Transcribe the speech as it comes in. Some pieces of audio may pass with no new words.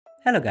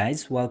Hello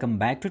guys, welcome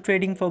back to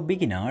Trading for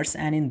Beginners,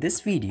 and in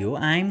this video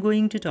I am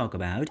going to talk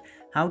about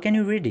how can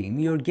you redeem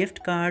your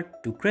gift card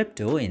to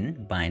crypto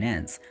in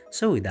Binance.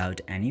 So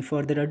without any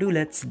further ado,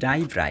 let's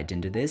dive right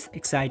into this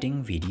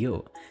exciting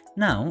video.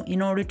 Now,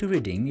 in order to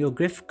redeem your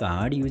gift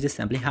card, you just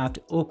simply have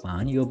to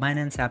open your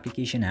Binance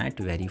application at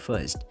very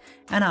first,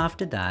 and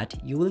after that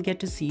you will get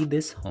to see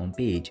this home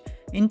page.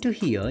 Into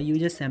here, you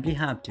just simply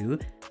have to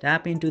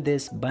tap into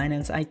this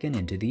Binance icon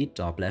into the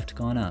top left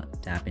corner,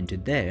 tap into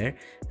there,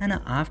 and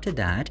after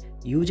that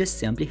you just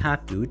simply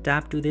have to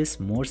tap to this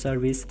more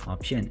service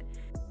option.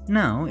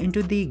 Now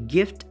into the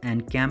gift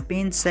and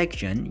campaign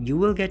section, you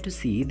will get to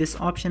see this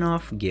option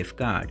of gift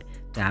card.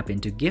 Tap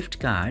into gift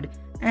card,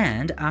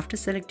 and after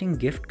selecting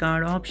gift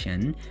card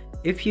option,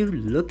 if you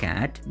look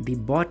at the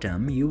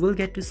bottom, you will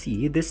get to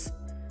see this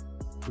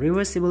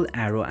reversible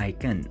arrow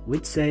icon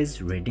which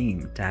says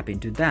redeem. Tap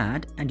into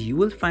that and you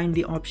will find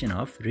the option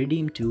of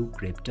redeem to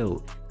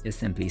crypto. Just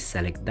simply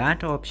select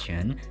that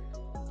option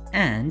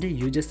and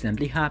you just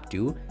simply have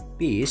to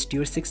paste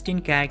your 16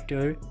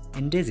 character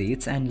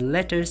digits and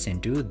letters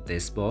into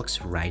this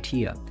box right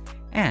here.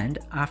 And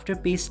after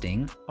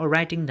pasting or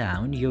writing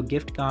down your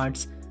gift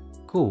card's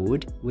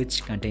code,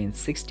 which contains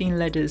 16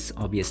 letters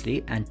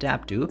obviously, and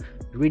tap to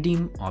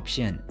redeem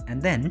option,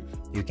 and then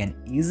you can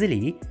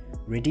easily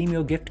redeem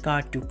your gift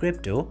card to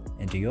crypto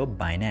into your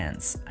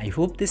Binance. I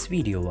hope this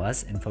video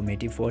was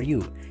informative for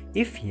you.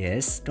 If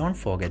yes, don't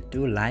forget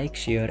to like,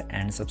 share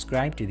and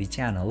subscribe to the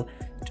channel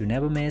to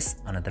never miss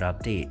another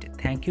update.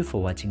 Thank you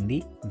for watching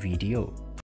the video.